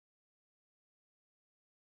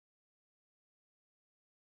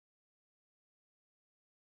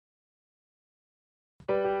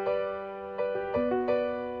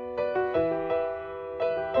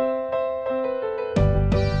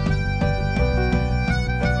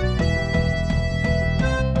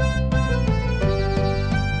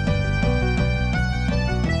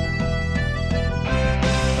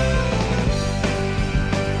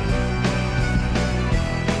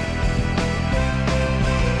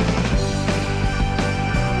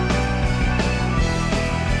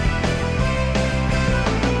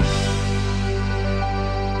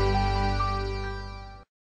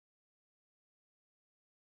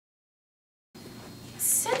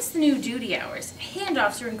new duty hours.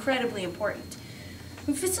 Handoffs are incredibly important.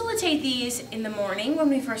 We facilitate these in the morning when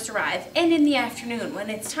we first arrive and in the afternoon when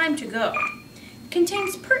it's time to go.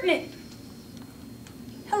 Contains pertinent...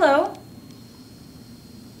 Hello?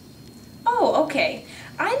 Oh, okay.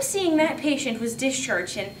 I'm seeing that patient was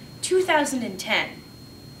discharged in 2010.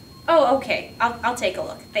 Oh, okay. I'll take a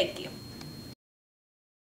look. Thank you.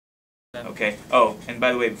 Okay. Oh, and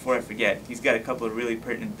by the way, before I forget, he's got a couple of really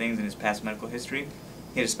pertinent things in his past medical history.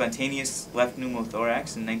 He had a spontaneous left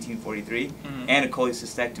pneumothorax in 1943 and a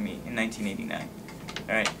cholecystectomy in 1989.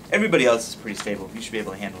 Alright, everybody else is pretty stable. You should be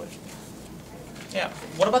able to handle it. Yeah,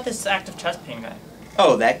 what about this active chest pain guy?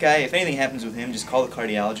 Oh, that guy, if anything happens with him, just call the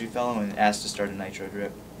cardiology fellow and ask to start a nitro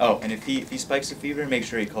drip. Oh, and if he spikes a fever, make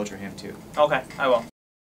sure you culture him too. Okay, I will.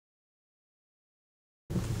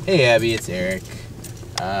 Hey Abby, it's Eric.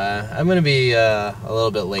 I'm gonna be a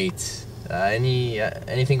little bit late.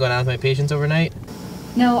 Anything going on with my patients overnight?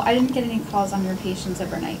 No, I didn't get any calls on your patients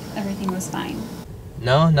overnight. Everything was fine.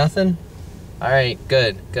 No, nothing? Alright,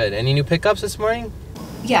 good. Any new pickups this morning?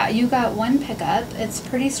 Yeah, you got one pickup. It's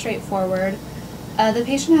pretty straightforward. The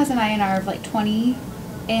patient has an INR of like 20,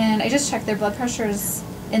 and I just checked their blood pressure is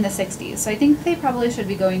in the 60s, so I think they probably should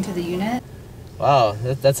be going to the unit. Wow,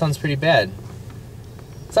 that sounds pretty bad.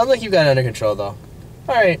 Sounds like you've got it under control though.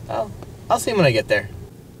 Alright, I'll see him when I get there.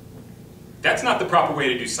 That's not the proper way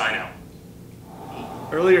to do sign-out.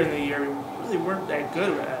 Earlier in the year, we really weren't that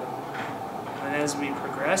good at them. And as we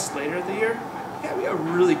progressed later in the year, yeah, we got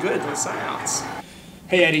really good at those sign-outs.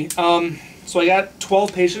 Hey, Eddie. So I got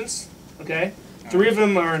 12 patients, okay? 3 of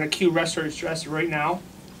them are in acute respiratory stress right now.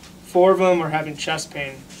 4 of them are having chest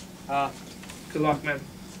pain. Good luck, man.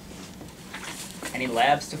 Any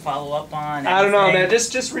labs to follow up on? I don't know, man.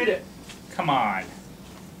 Just read it. Come on.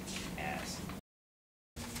 Yes.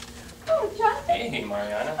 Oh, Jonathan. Hey,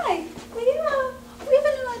 Mariana. Hi. We have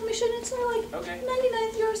a new admission. It's like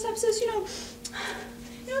 99th year sepsis. You know,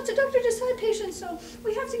 it's a Dr. Decide patient, so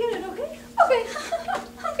we have to get it. Okay. Okay.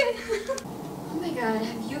 Okay. Oh my God!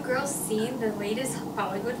 Have you girls seen the latest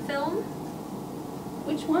Hollywood film?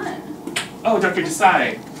 Which one? Oh, Dr.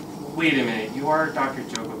 Desai. Wait a minute. You are Dr.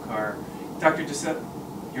 Jogokar.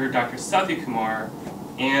 You're Dr. Satya Kumar,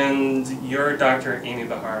 and you're Dr. Amy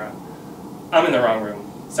Bahara. I'm in the wrong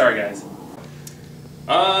room. Sorry, guys.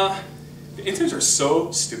 The interns are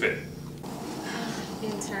so stupid.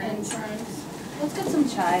 Interns. Let's get some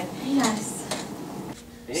chai. Yes.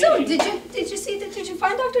 Hey. So, did you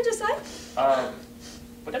find Dr. Desai?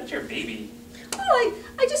 What happened to your baby? Oh,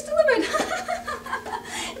 I just delivered.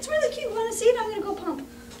 It's really cute. Want to see it? I'm gonna go pump.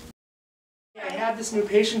 I have this new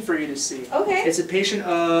patient for you to see. Okay. It's a patient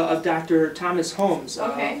of Dr. Thomas Holmes.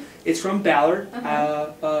 Okay. It's from Ballard.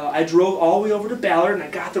 I drove all the way over to Ballard and I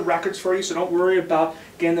got the records for you, so don't worry about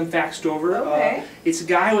getting them faxed over. Okay. It's a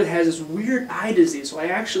guy who has this weird eye disease, so I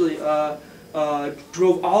actually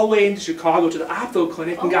drove all the way into Chicago to the ophtho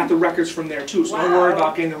clinic and got the records from there too, so don't worry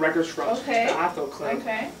about getting the records from the ophtho clinic.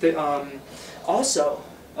 Okay. Also,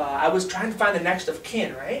 I was trying to find the next of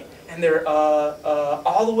kin, right? And they're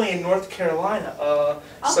all the way in North Carolina. I'll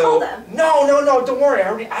call them. No, don't worry.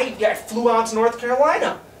 I flew out to North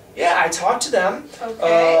Carolina. Yeah, I talked to them.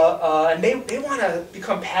 Okay. And they want to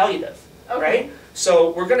become palliative, right?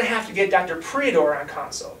 So we're going to have to get Dr. Priador on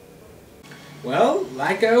consult. Well,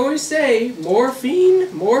 like I always say,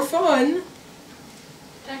 morphine, more fun.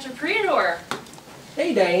 Dr. Priador,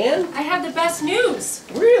 Hey, Diane. I have the best news.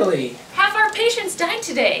 Really? Half our patients died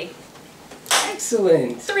today.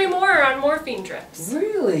 Excellent. 3 more are on morphine drips.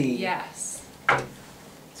 Really? Yes.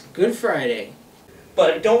 It's Good Friday.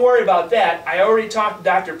 But don't worry about that. I already talked to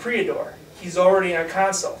Dr. Priador. He's already on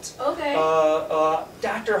consult. Okay.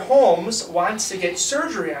 Dr. Holmes wants to get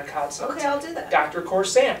surgery on consult. Okay, I'll do that. Dr.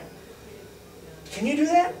 Corsan. Can you do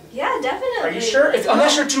that? Yeah, definitely. Are you sure?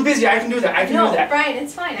 Unless you're too busy, I can do that. I can do that. No, Brian,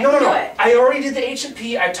 it's fine. I No. can do it. I already did the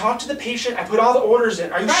H&P. I talked to the patient. I put all the orders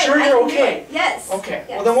in. Are you sure you're okay? Yes. Okay.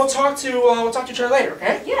 Yes. Well, then we'll talk to each other later.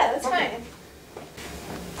 Okay? Yeah, that's fine.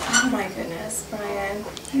 Oh my goodness, Brian.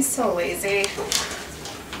 He's so lazy.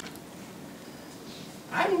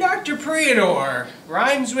 I'm Dr. Priador.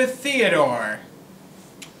 Rhymes with Theodore.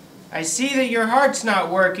 I see that your heart's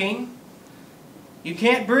not working. You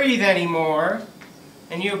can't breathe anymore.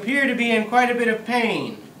 And you appear to be in quite a bit of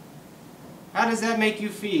pain. How does that make you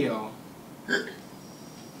feel?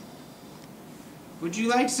 Would you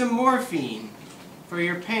like some morphine for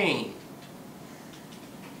your pain?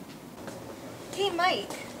 Hey Mike,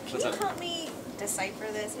 can you help me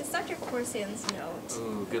decipher this? It's Dr. Corsan's note.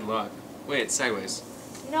 Ooh, good luck. Wait, it's sideways.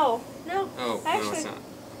 No. Oh, Actually, no, it's not.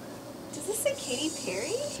 Does this say Katy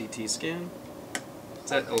Perry? CT scan? Is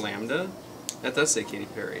that a lambda? That does say Katy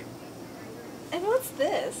Perry. And what's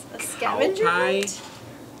this? A scavenger Cow tie? hunt?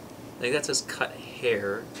 I think that says cut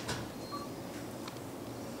hair.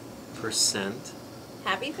 Percent.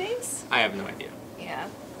 Happy face? I have no idea. Yeah.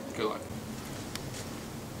 Good luck.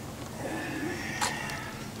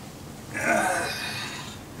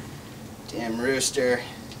 Damn rooster.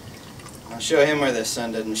 I'll show him where the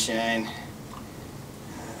sun doesn't shine.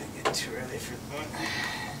 I get too early for that.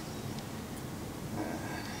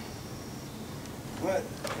 What?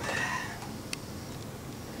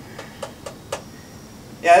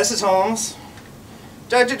 Yeah, this is Holmes.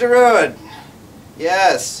 Dr. DeRoad.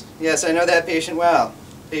 Yes, I know that patient well.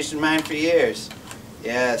 Patient of mine for years.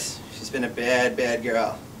 Yes, she's been a bad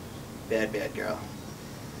girl. Bad girl.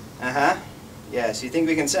 Uh-huh. Yes, you think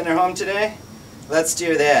we can send her home today? Let's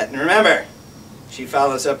do that. And remember, she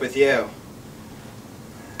follows up with you.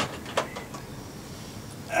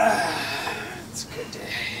 It's a good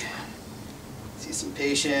day. See some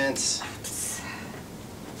patients.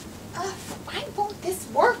 Why won't this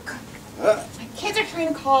work? My kids are trying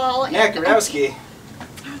to call. Makarowski,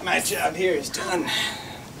 my job here is done.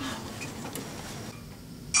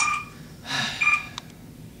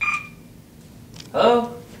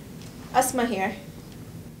 Hello? Asma here.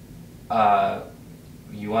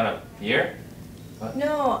 You want a beer? What?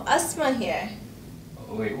 No, Asma here.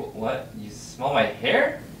 Wait, what? You smell my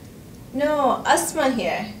hair? No, Asma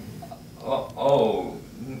here.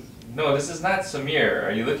 No, this is not Samir.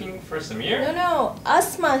 Are you looking for Samir? No,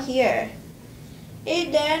 Asma here.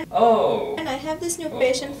 Hey, Dan. Oh. And I have this new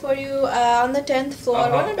patient for you on the 10th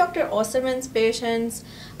floor. One of Dr. Osserman's patients.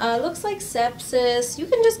 Looks like sepsis. You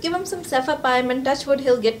can just give him some cefepime and touch wood,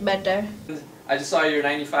 he'll get better. I just saw your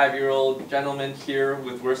 95-year-old gentleman here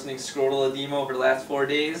with worsening scrotal edema over the last 4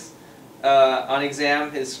 days. On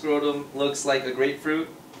exam, his scrotum looks like a grapefruit,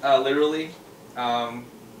 literally.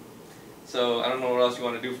 So I don't know what else you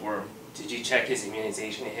want to do for him. Did you check his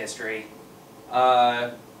immunization history?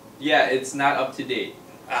 Yeah, it's not up to date.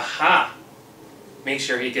 Aha! Make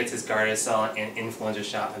sure he gets his Gardasil and influenza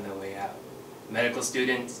shot on the way out. Medical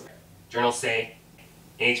students, journals say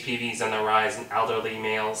HPV is on the rise in elderly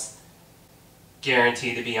males.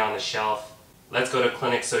 Guaranteed to be on the shelf. Let's go to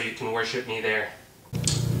clinic so you can worship me there.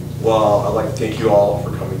 Well, I'd like to thank you all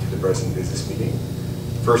for coming to the President Business Meeting.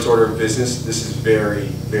 First order of business, this is very,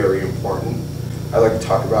 very important. I'd like to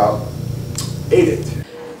talk about AIDIT.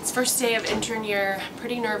 It's first day of intern year,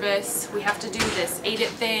 pretty nervous. We have to do this AIDIT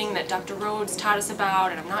thing that Dr. Rhodes taught us about,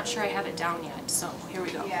 and I'm not sure I have it down yet, so here we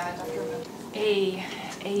go. Yeah, Dr. Rhodes. A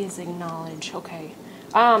is acknowledge, okay.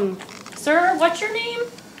 Sir, what's your name?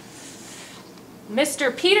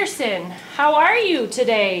 Mr. Peterson, how are you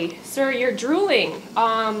today? Sir, you're drooling.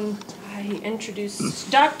 I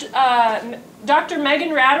introduced Dr. Megan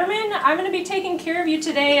Ratterman. I'm going to be taking care of you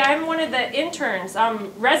today. I'm one of the interns,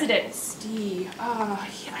 residents. D.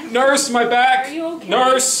 Nurse, my back. Are you okay?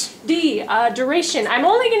 Nurse. D. Duration. I'm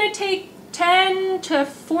only going to take 10 to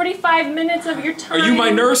 45 minutes of your time. Are you my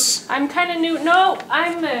nurse? I'm kind of new. No,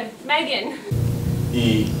 I'm Megan.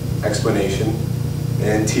 E, explanation.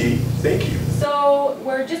 And T, thank you. So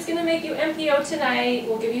we're just going to make you MPO tonight.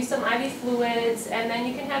 We'll give you some IV fluids, and then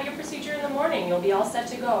you can have your procedure in the morning. You'll be all set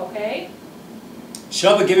to go, okay?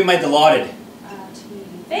 Shut up and give me my Dilaudid.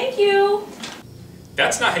 Thank you.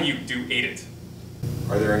 That's not how you do AIDIT.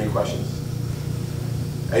 Are there any questions?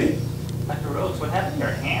 Eddie? Dr. Rhodes, what happened to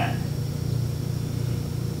your hand?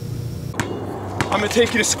 I'm gonna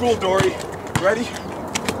take you to school, Dory. Ready?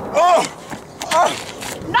 Oh!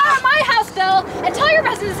 Not at my house, Bill! And tell your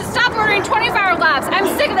residents to stop ordering 24-hour labs. I'm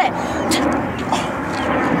sick of it!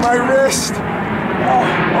 My wrist!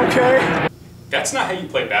 Oh, okay. That's not how you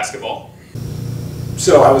play basketball.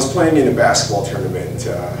 So I was playing in a basketball tournament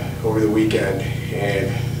over the weekend, and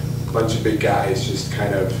a bunch of big guys just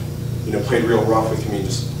kind of, played real rough with me and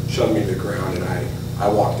just shoved me to the ground, and I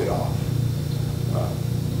walked it off.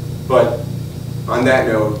 But on that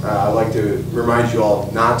note, I'd like to remind you all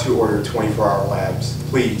not to order 24-hour labs.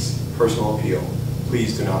 Please, personal appeal,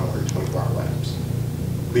 please do not order 24-hour labs.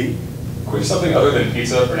 Lee? Can we do something other than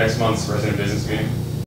pizza for next month's resident business meeting?